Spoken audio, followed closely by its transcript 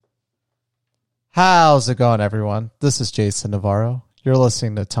How's it going, everyone? This is Jason Navarro. You're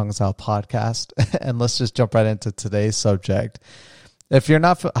listening to Tongues Out Podcast, and let's just jump right into today's subject. If you're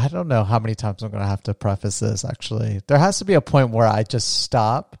not, I don't know how many times I'm going to have to preface this, actually. There has to be a point where I just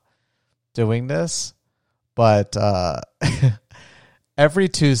stop doing this, but every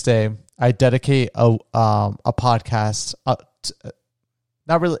Tuesday, I dedicate a podcast.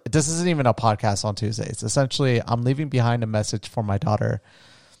 Not really, this isn't even a podcast on Tuesdays. Essentially, I'm leaving behind a message for my daughter.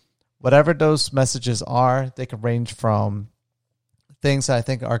 Whatever those messages are, they can range from things that I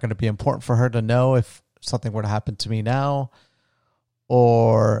think are going to be important for her to know if something were to happen to me now,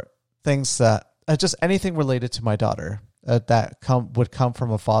 or things that just anything related to my daughter that would come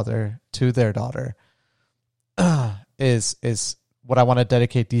from a father to their daughter is what I want to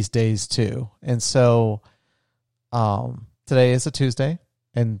dedicate these days to. And so today is a Tuesday,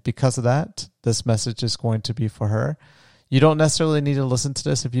 and because of that, this message is going to be for her. You don't necessarily need to listen to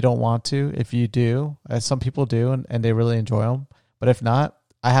this if you don't want to. If you do, as some people do, and they really enjoy them. But if not,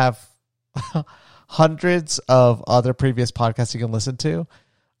 I have hundreds of other previous podcasts you can listen to.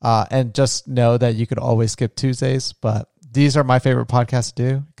 And just know that you could always skip Tuesdays. But these are my favorite podcasts to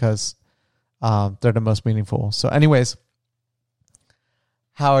do because they're the most meaningful. So anyways,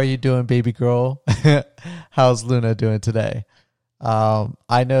 how are you doing, baby girl? How's Luna doing today?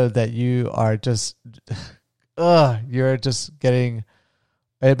 I know that you are just... you're just getting,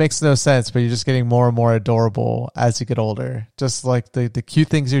 it makes no sense, but you're just getting more and more adorable as you get older. Just like the cute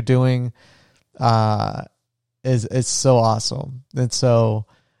things you're doing is so awesome. And so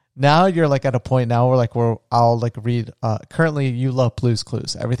now you're like at a point now where I'll read, currently you love Blue's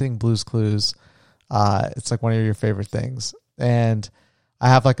Clues, everything Blue's Clues. It's like one of your favorite things. And I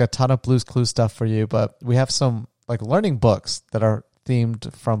have like a ton of Blue's Clues stuff for you, but we have some like learning books that are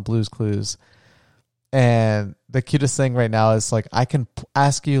themed from Blue's Clues. And the cutest thing right now is like I can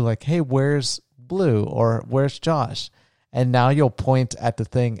ask you like, hey, where's Blue or where's Josh? And now you'll point at the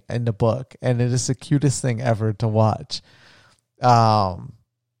thing in the book, and it is the cutest thing ever to watch. And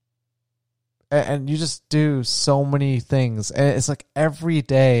you just do so many things. And it's like every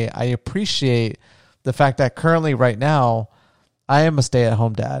day I appreciate the fact that currently right now I am a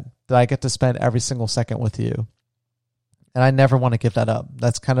stay-at-home dad, that I get to spend every single second with you. And I never want to give that up.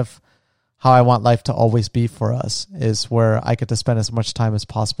 That's kind of how I want life to always be for us, is where I get to spend as much time as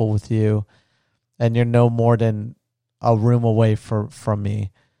possible with you, and you're no more than a room away from me.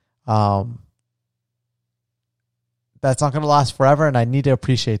 That's not going to last forever, and I need to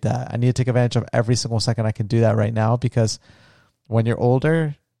appreciate that. I need to take advantage of every single second I can do that right now, because when you're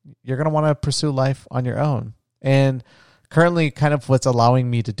older, you're going to want to pursue life on your own. And currently, kind of what's allowing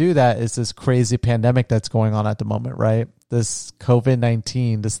me to do that is this crazy pandemic that's going on at the moment, right? This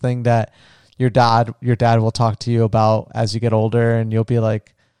COVID-19, this thing that your dad will talk to you about as you get older, and you'll be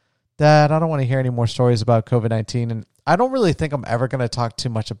like, Dad, I don't want to hear any more stories about COVID-19. And I don't really think I'm ever going to talk too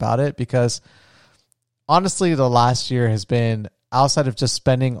much about it, because honestly, the last year has been, outside of just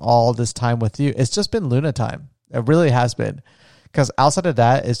spending all this time with you, it's just been Luna time. It really has been, because outside of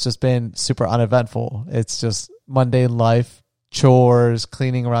that, it's just been super uneventful. It's just mundane life, chores,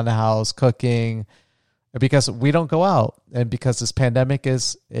 cleaning around the house, cooking, because we don't go out, and because this pandemic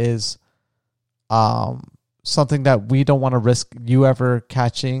is something that we don't want to risk you ever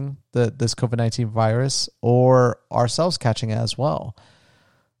catching this COVID-19 virus, or ourselves catching it as well.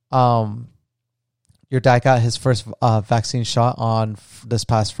 Your dad got his first vaccine shot on this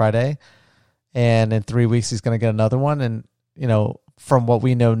past Friday, and in 3 weeks he's going to get another one. And from what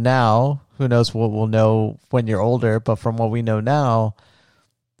we know now, who knows what we'll know when you're older, but from what we know now,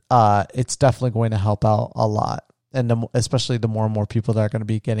 it's definitely going to help out a lot, and especially the more and more people that are going to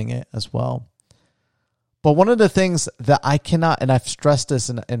be getting it as well. But one of the things that I cannot, and I've stressed this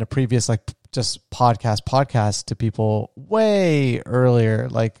in a previous just podcast to people way earlier,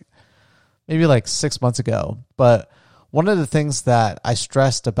 maybe 6 months ago. But one of the things that I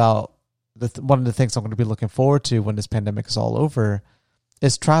stressed about, one of the things I'm going to be looking forward to when this pandemic is all over,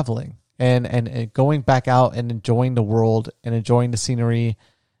 is traveling and going back out and enjoying the world and enjoying the scenery.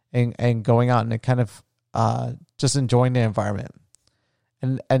 And going out and kind of just enjoying the environment.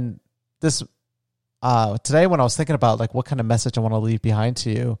 And this today, when I was thinking about what kind of message I want to leave behind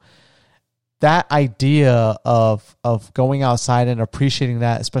to you, that idea of going outside and appreciating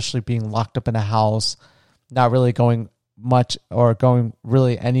that, especially being locked up in a house, not really going much or going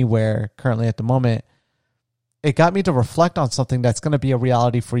really anywhere currently at the moment, it got me to reflect on something that's going to be a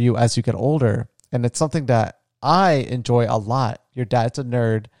reality for you as you get older. And it's something that I enjoy a lot. Your dad's a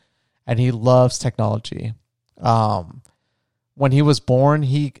nerd, and he loves technology. When he was born,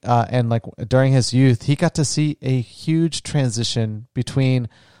 during his youth, he got to see a huge transition between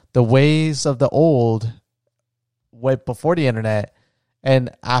the ways of the old way before the internet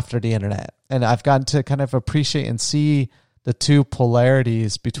and after the internet. And I've gotten to kind of appreciate and see the two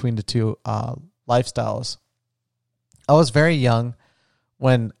polarities between the two lifestyles. I was very young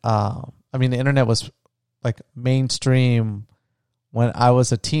when, the internet was like mainstream when I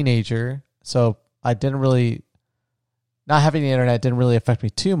was a teenager. So I didn't really, not having the internet didn't really affect me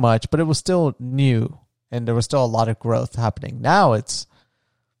too much, but it was still new and there was still a lot of growth happening. Now it's,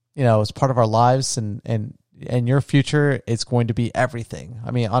 it's part of our lives and your future, it's going to be everything.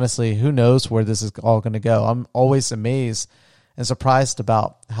 I mean, honestly, who knows where this is all going to go? I'm always amazed and surprised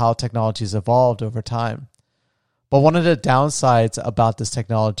about how technology has evolved over time. But one of the downsides about this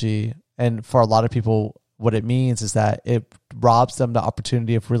technology, and for a lot of people, what it means is that it robs them the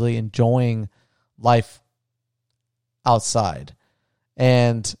opportunity of really enjoying life outside.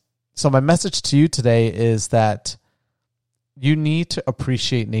 And so my message to you today is that you need to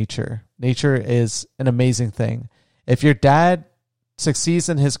appreciate nature. Nature is an amazing thing. If your dad succeeds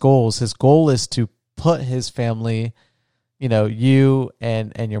in his goal is to put his family, you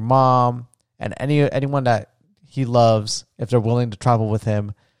and your mom and anyone that he loves, if they're willing to travel with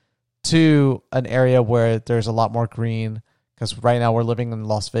him, to an area where there's a lot more green. Because right now we're living in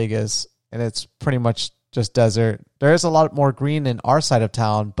Las Vegas and it's pretty much just desert. There is a lot more green in our side of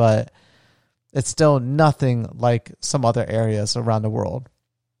town, but it's still nothing like some other areas around the world.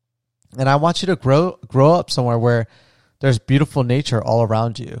 And I want you to grow up somewhere where there's beautiful nature all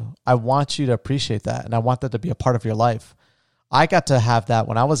around you. I want you to appreciate that, and I want that to be a part of your life. I got to have that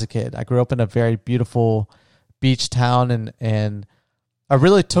when I was a kid. I grew up in a very beautiful beach town, and I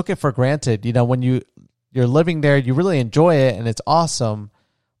really took it for granted. When you're living there, you really enjoy it, and it's awesome.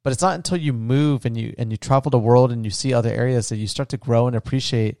 But it's not until you move and you travel the world and you see other areas that you start to grow and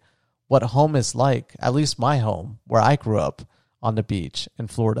appreciate what home is like. At least my home, where I grew up on the beach in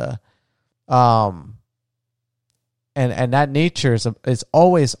Florida. And that nature is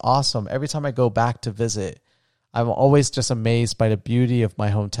always awesome. Every time I go back to visit, I'm always just amazed by the beauty of my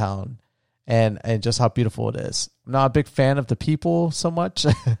hometown and just how beautiful it is. I'm not a big fan of the people so much.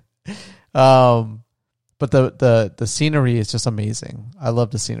 But the scenery is just amazing. I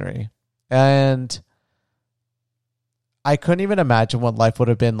love the scenery. And I couldn't even imagine what life would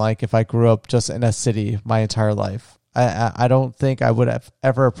have been like if I grew up just in a city my entire life. I don't think I would have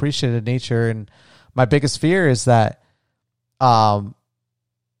ever appreciated nature. And my biggest fear is that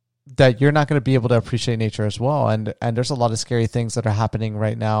that you're not going to be able to appreciate nature as well. And there's a lot of scary things that are happening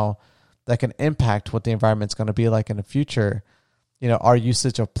right now that can impact what the environment's going to be like in the future. Our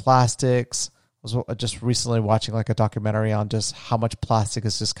usage of plastics. I was just recently watching like a documentary on just how much plastic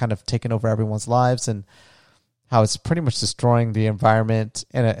is just kind of taking over everyone's lives and how it's pretty much destroying the environment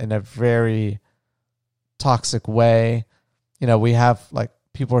in a very toxic way. We have like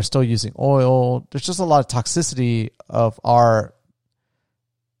people are still using oil. There's just a lot of toxicity of our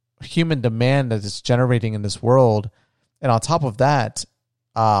human demand that is generating in this world. And on top of that,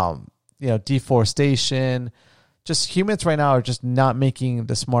 deforestation, just humans right now are just not making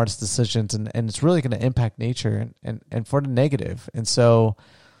the smartest decisions, and it's really going to impact nature and for the negative. And so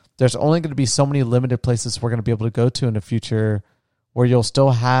there's only going to be so many limited places we're going to be able to go to in the future where you'll still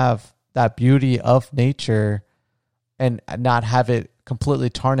have that beauty of nature and not have it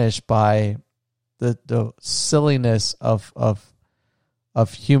completely tarnished by the silliness of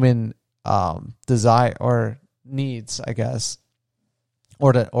human desire or needs, I guess,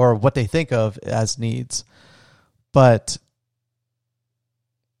 or what they think of as needs. But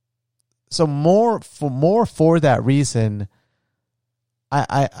so more for that reason,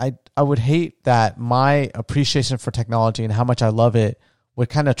 I would hate that my appreciation for technology and how much I love it would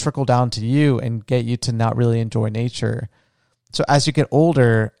kind of trickle down to you and get you to not really enjoy nature. So as you get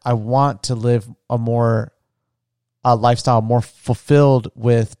older, I want to live a lifestyle more fulfilled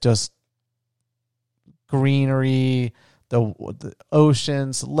with just greenery, the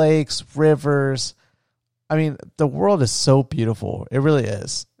oceans, lakes, rivers. I mean, the world is so beautiful. It really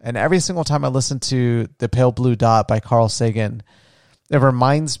is. And every single time I listen to The Pale Blue Dot by Carl Sagan, it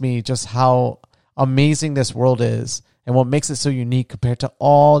reminds me just how amazing this world is and what makes it so unique compared to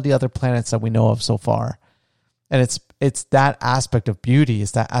all the other planets that we know of so far. And it's that aspect of beauty,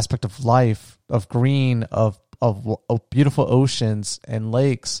 it's that aspect of life, of green, of beautiful oceans and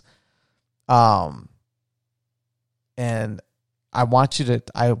lakes. And I want you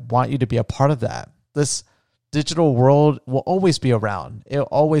to be a part of that. This digital world will always be around. It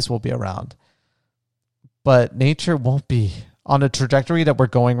always will be around. But nature won't be. On the trajectory that we're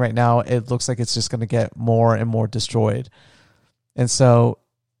going right now, it looks like it's just going to get more and more destroyed. And so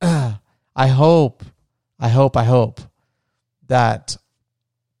I hope that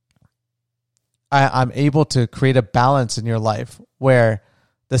I'm able to create a balance in your life where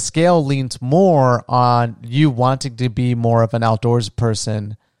the scale leans more on you wanting to be more of an outdoors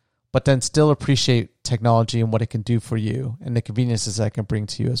person, but then still appreciate technology and what it can do for you and the conveniences that it can bring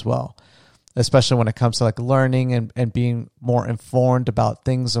to you as well. Especially when it comes to like learning and being more informed about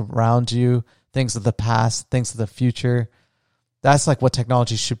things around you, things of the past, things of the future. That's like what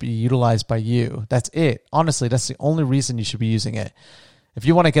technology should be utilized by you. That's it. Honestly, that's the only reason you should be using it. If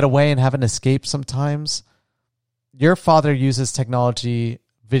you want to get away and have an escape sometimes, your father uses technology,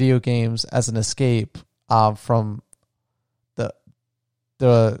 video games as an escape from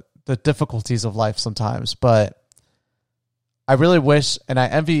the difficulties of life sometimes. But I really wish, and I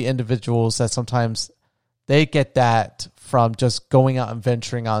envy individuals that sometimes they get that from just going out and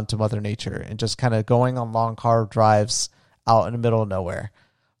venturing out into Mother Nature and just kind of going on long car drives out in the middle of nowhere.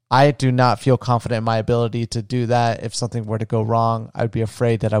 I do not feel confident in my ability to do that. If something were to go wrong, I'd be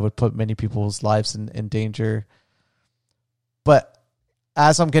afraid that I would put many people's lives in danger. But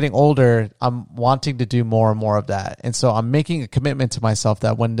as I'm getting older, I'm wanting to do more and more of that. And so I'm making a commitment to myself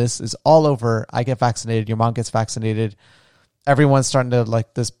that when this is all over, I get vaccinated, your mom gets vaccinated, everyone's starting to,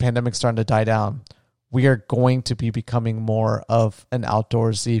 like, this pandemic's starting to die down. We are going to be becoming more of an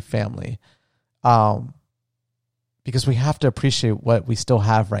outdoorsy family. Because we have to appreciate what we still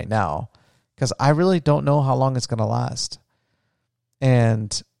have right now. Because I really don't know how long it's going to last.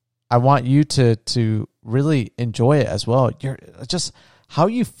 And I want you to really enjoy it as well. You're just how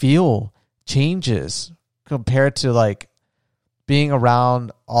you feel changes compared to like being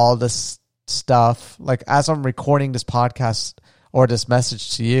around all this stuff. Like as I'm recording this podcast or this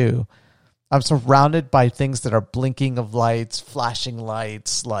message to you, I'm surrounded by things that are blinking of lights, flashing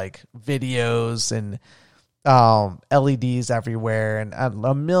lights, like videos and LEDs everywhere and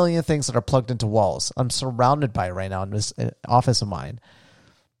a million things that are plugged into walls. I'm surrounded by it right now in this office of mine.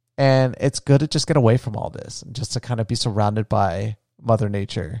 And it's good to just get away from all this and just to kind of be surrounded by Mother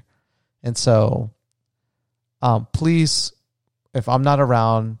Nature. And so, please, if I'm not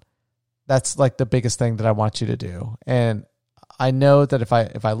around, that's like the biggest thing that I want you to do. And I know that if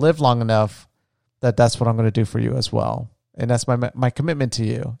I live long enough, that's what I'm going to do for you as well. And that's my commitment to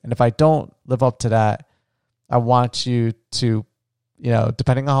you. And if I don't live up to that, I want you to,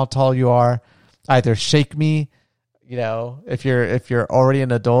 depending on how tall you are, either shake me, if you're already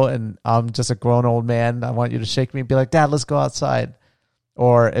an adult and I'm just a grown old man, I want you to shake me and be like, Dad, let's go outside.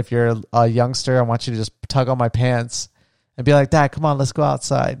 Or if you're a youngster, I want you to just tug on my pants and be like, Dad, come on, let's go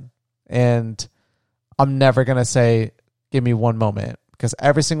outside. And I'm never going to say, give me one moment, because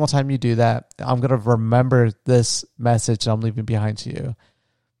every single time you do that, I'm going to remember this message I'm leaving behind to you,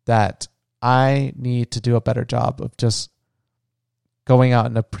 that I need to do a better job of just going out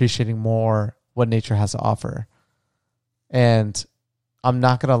and appreciating more what nature has to offer. And I'm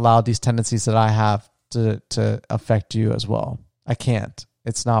not going to allow these tendencies that I have to affect you as well. I can't.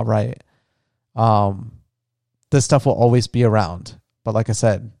 It's not right. This stuff will always be around. But like I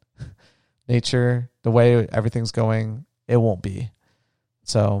said, nature, the way everything's going, it won't be.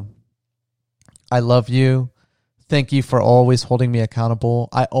 So I love you. Thank you for always holding me accountable.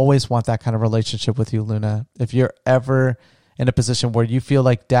 I always want that kind of relationship with you, Luna. If you're ever in a position where you feel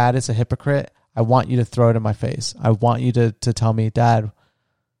like Dad is a hypocrite, I want you to throw it in my face. I want you to tell me, Dad,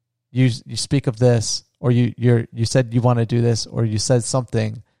 you speak of this, or you said you want to do this, or you said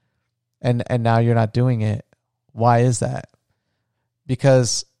something, and now you're not doing it. Why is that?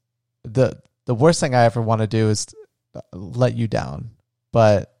 Because the worst thing I ever want to do is let you down.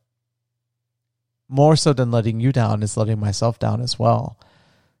 But more so than letting you down is letting myself down as well.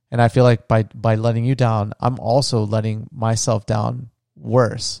 And I feel like by letting you down, I'm also letting myself down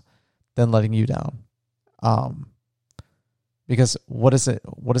worse than letting you down. Because what does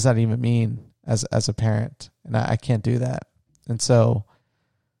that even mean as a parent? And I can't do that. And so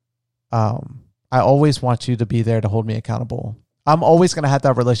I always want you to be there to hold me accountable. I'm always going to have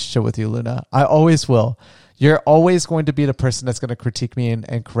that relationship with you, Luna. I always will. You're always going to be the person that's going to critique me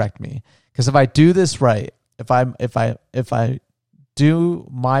and correct me. Because if I do this right, if I do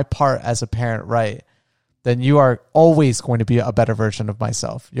my part as a parent right, then you are always going to be a better version of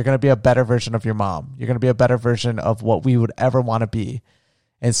myself. You're going to be a better version of your mom. You're going to be a better version of what we would ever want to be.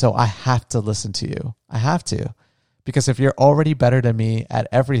 And so I have to listen to you. I have to. Because if you're already better than me at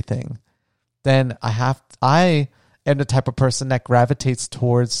everything, then I am the type of person that gravitates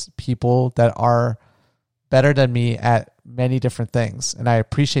towards people that are better than me at many different things. And I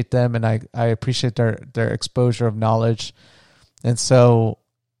appreciate them, and I appreciate their exposure of knowledge. And so,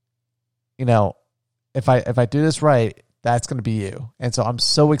 if I do this right, that's going to be you. And so I'm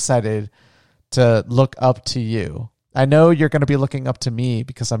so excited to look up to you I know you're going to be looking up to me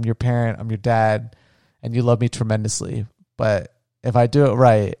because I'm your parent, I'm your dad, and you love me tremendously. But if I do it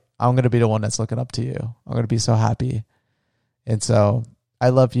right, I'm going to be the one that's looking up to you. I'm going to be so happy. And so I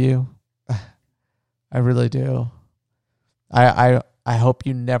love you. I really do. I hope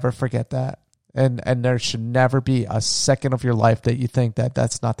you never forget that. And there should never be a second of your life that you think that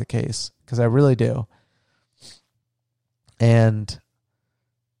that's not the case, because I really do. And,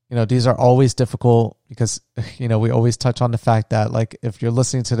 these are always difficult because, we always touch on the fact that, like, if you're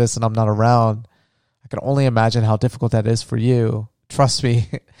listening to this and I'm not around, I can only imagine how difficult that is for you. Trust me,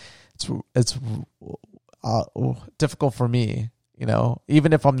 it's difficult for me,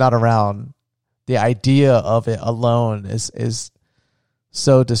 even if I'm not around. The idea of it alone is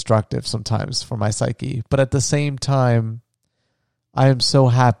so destructive sometimes for my psyche. But at the same time, I am so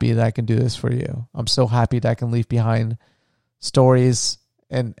happy that I can do this for you. I'm so happy that I can leave behind stories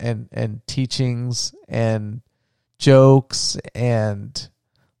and teachings and jokes and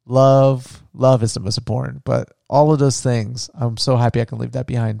love. Love is the most important. But all of those things, I'm so happy I can leave that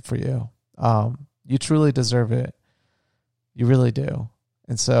behind for you. You truly deserve it. You really do.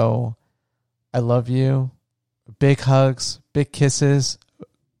 And so I love you. Big hugs, big kisses.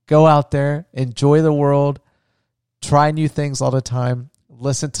 Go out there, enjoy the world, try new things all the time.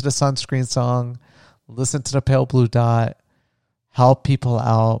 Listen to the Sunscreen song, listen to the Pale Blue Dot, help people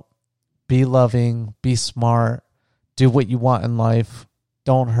out, be loving, be smart, do what you want in life.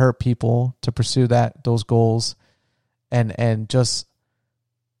 Don't hurt people to pursue those goals, and just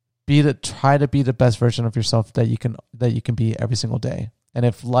try to be the best version of yourself that you can be every single day. And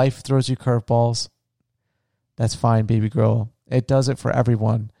if life throws you curveballs, that's fine, baby girl. It does it for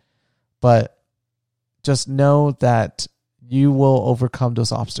everyone. But just know that you will overcome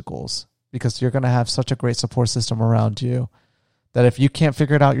those obstacles, because you're going to have such a great support system around you that if you can't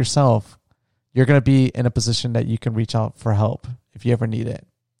figure it out yourself, you're going to be in a position that you can reach out for help if you ever need it.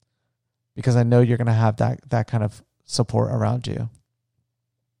 Because I know you're going to have that kind of support around you.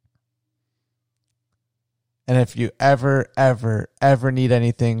 And if you ever need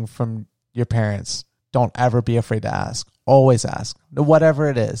anything from your parents, don't ever be afraid to ask. Always ask. Whatever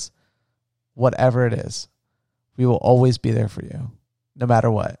it is, we will always be there for you, no matter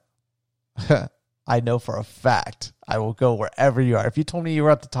what. I know for a fact I will go wherever you are. If you told me you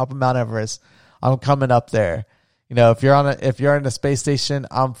were at the top of Mount Everest, I'm coming up there. If you're in a space station,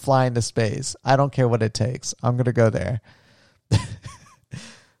 I'm flying to space. I don't care what it takes. I'm going to go there.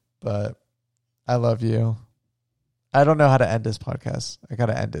 But I love you. I don't know how to end this podcast. I got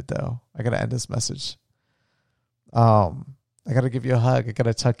to end it though. I got to end this message. I got to give you a hug. I got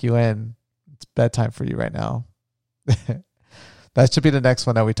to tuck you in. It's bedtime for you right now. That should be the next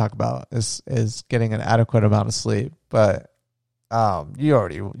one that we talk about is getting an adequate amount of sleep. But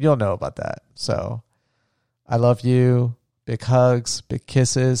you'll know about that. So I love you. Big hugs, big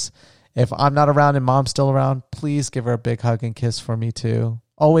kisses. If I'm not around and mom's still around, please give her a big hug and kiss for me too.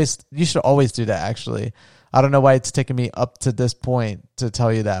 You should always do that, actually. I don't know why it's taken me up to this point to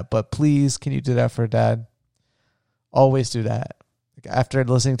tell you that, but please, can you do that for dad? Always do that. After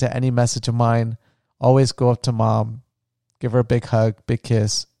listening to any message of mine, always go up to mom, give her a big hug, big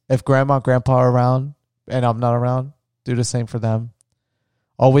kiss. If grandma, grandpa are around and I'm not around, do the same for them.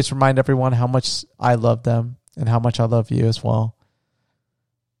 Always remind everyone how much I love them and how much I love you as well.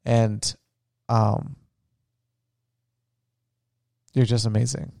 And you're just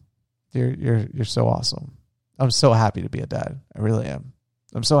amazing. You're so awesome. I'm so happy to be a dad. I really am.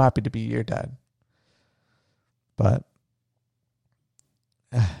 I'm so happy to be your dad. But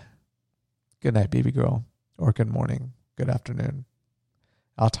good night, baby girl. Or good morning. Good afternoon.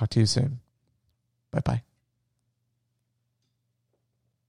 I'll talk to you soon. Bye-bye.